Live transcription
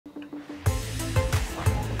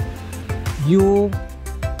You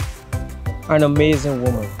are an amazing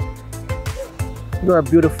woman. You are a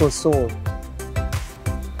beautiful soul.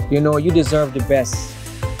 You know, you deserve the best.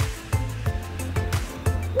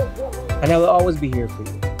 And I will always be here for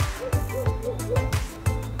you.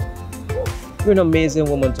 You're an amazing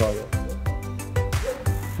woman, Toya.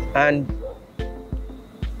 And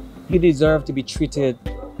you deserve to be treated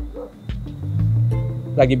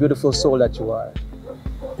like the beautiful soul that you are.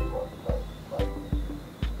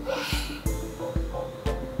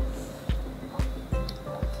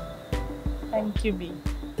 Thank you, B.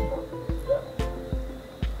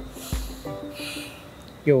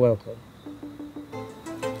 You're welcome.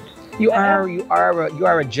 You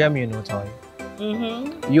are a gem, you know, Toya.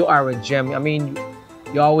 You are a gem. I mean,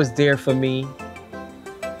 you're always there for me,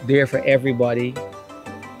 there for everybody,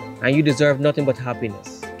 and you deserve nothing but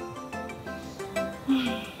happiness.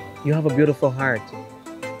 You have a beautiful heart.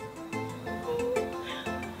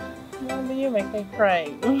 Maybe you make me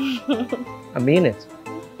cry. I mean it.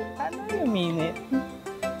 I know you mean it.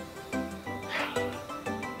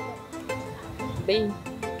 B.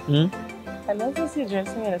 I noticed you're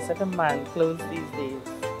dressing in a certain man clothes these days.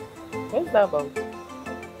 What's that about?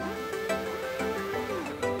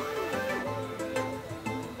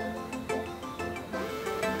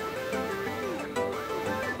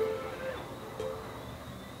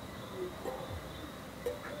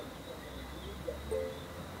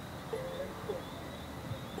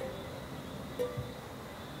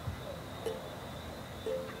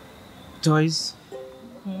 Toys.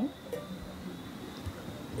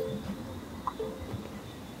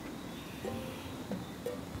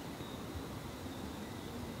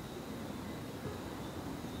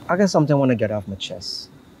 I got something I want to get off my chest.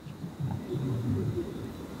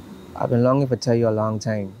 I've been longing to tell you a long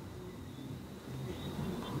time.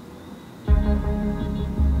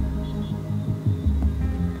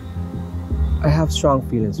 I have strong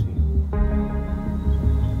feelings for you.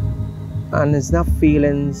 And it's not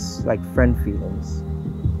feelings like friend feelings.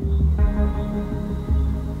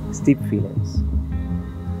 It's deep feelings.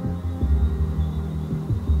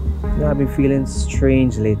 You know, I've been feeling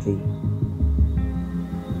strange lately.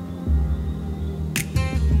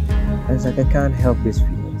 It's like I can't help these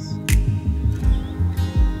feelings.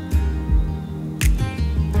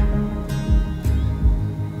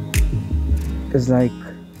 It's like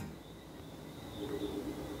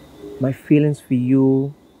my feelings for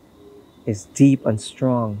you is deep and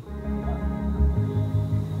strong.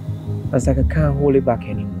 It's like I can't hold it back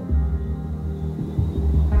anymore.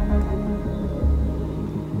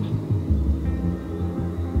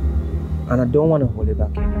 And I don't want to hold it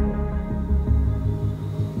back anymore.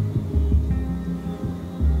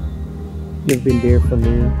 You've been there for me,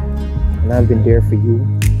 and I've been there for you.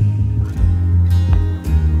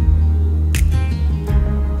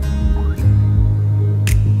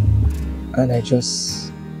 And I just...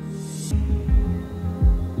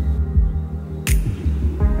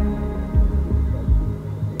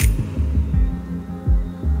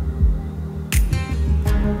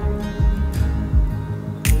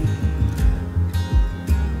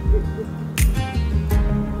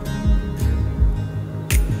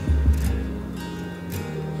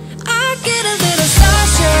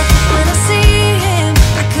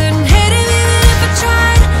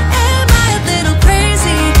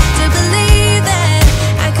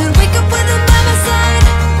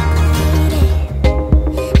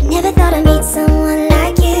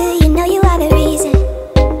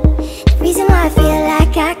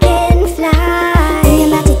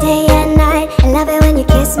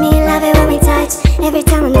 Every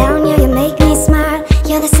time I'm down, you make me smile.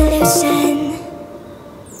 You're the solution.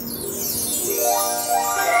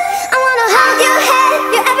 I wanna hold your head.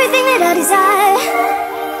 You're everything that I desire.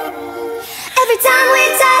 Every time we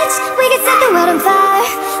touch, we can set the world on fire.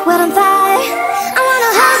 World on fire. I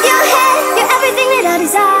wanna hold your head. You're everything that I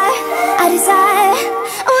desire. I desire.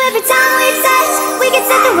 Oh, every time we touch, we can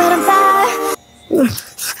set the world on fire.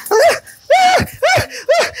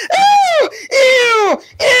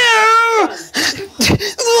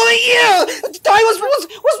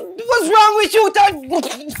 What's wrong with you?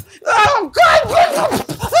 Oh God! What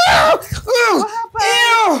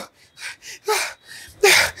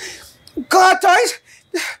Ew! God, Toys!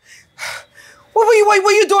 What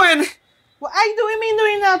were you doing? What are you doing? Me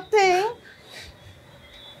doing nothing.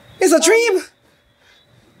 It's a dream.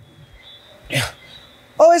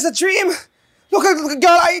 Oh, it's a dream. Look,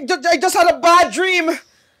 girl, I just had a bad dream.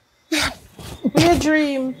 What your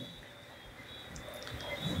dream?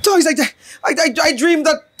 Toys, I dreamed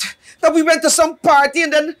that we went to some party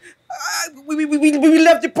and then we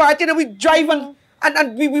left the party and then we drive and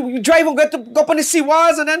And we drive and go up on the sea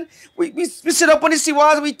walls, and then we sit up on the sea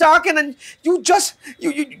walls and we talking, and you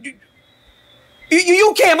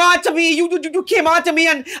came on to me. You came on to me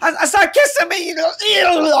and started kissing me. You know, ew,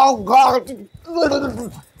 oh God,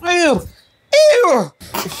 ew, ew.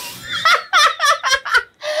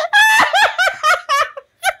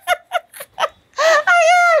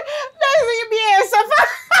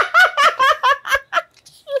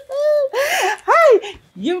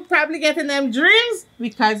 You probably getting them dreams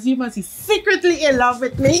because you must be secretly in love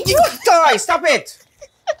with me. Toy, stop it.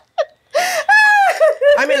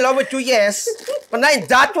 I'm in love with you, yes, but not in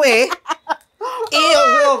that way. Ew,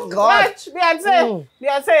 oh God. Watch, Beyonce.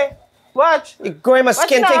 Beyonce, watch. You're growing my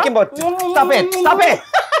skin thinking about. Stop it, stop it.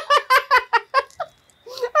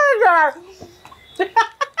 Oh God.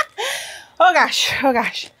 Oh gosh, oh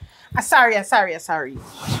gosh. I'm sorry.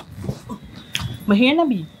 But here,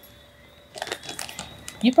 Nabi.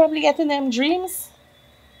 You probably getting them dreams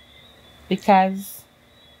because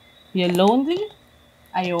you're lonely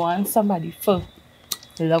and you want somebody to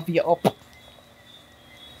love you up.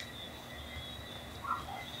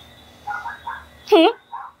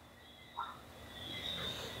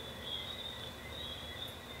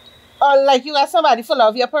 Or like you got somebody to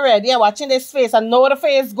love you up already and watching this face and know the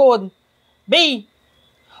face good. B,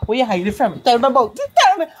 who you hiding from? Tell me about it.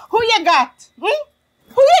 Tell me who you got. Who you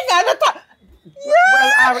got?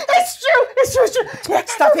 Yeah, well, it's true. Yeah,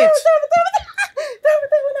 stop it.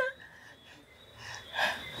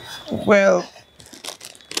 Well,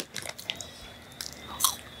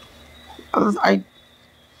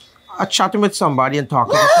 I chatting with somebody and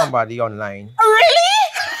talking to somebody online. Really?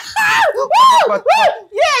 But,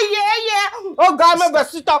 yeah. Oh God, my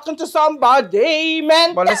best is talking to somebody,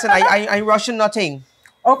 man. But listen, I ain't rushing nothing.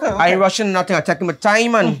 Okay. I ain't rushing nothing. I taking my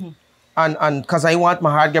time and because I want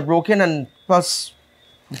my heart get broken, and plus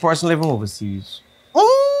the person living overseas.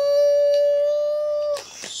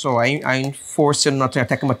 So I ain't forcing nothing. I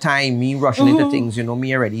taking my time. Me rushing into things, you know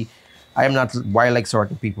me already. I am not wild like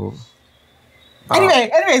certain people.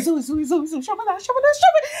 Anyway, Zoe, show me.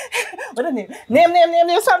 What a name?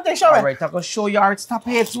 Name something, show me. All right, I'm gonna show you. All right, stop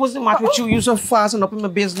it. What's the matter with you? You're so fast and up in my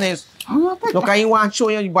business. Look, I ain't want to show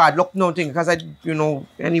you bad luck, nothing, because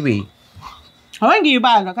anyway. I won't give you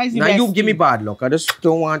bad luck. Now you give me bad luck. I just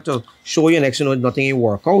don't want to show you next, nothing ain't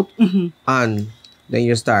work out. And then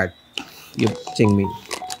you start, you ting me.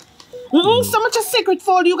 So much a secret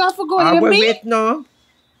for you got for going with me. Wait, no.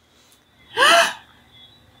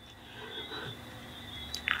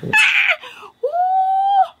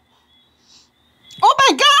 Oh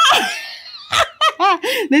my God!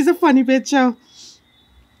 There's a funny picture.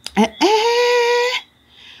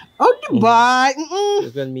 Oh, the boy.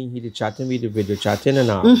 Look at me, he did chatting with the video chatting and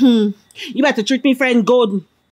all. You better treat me friend good.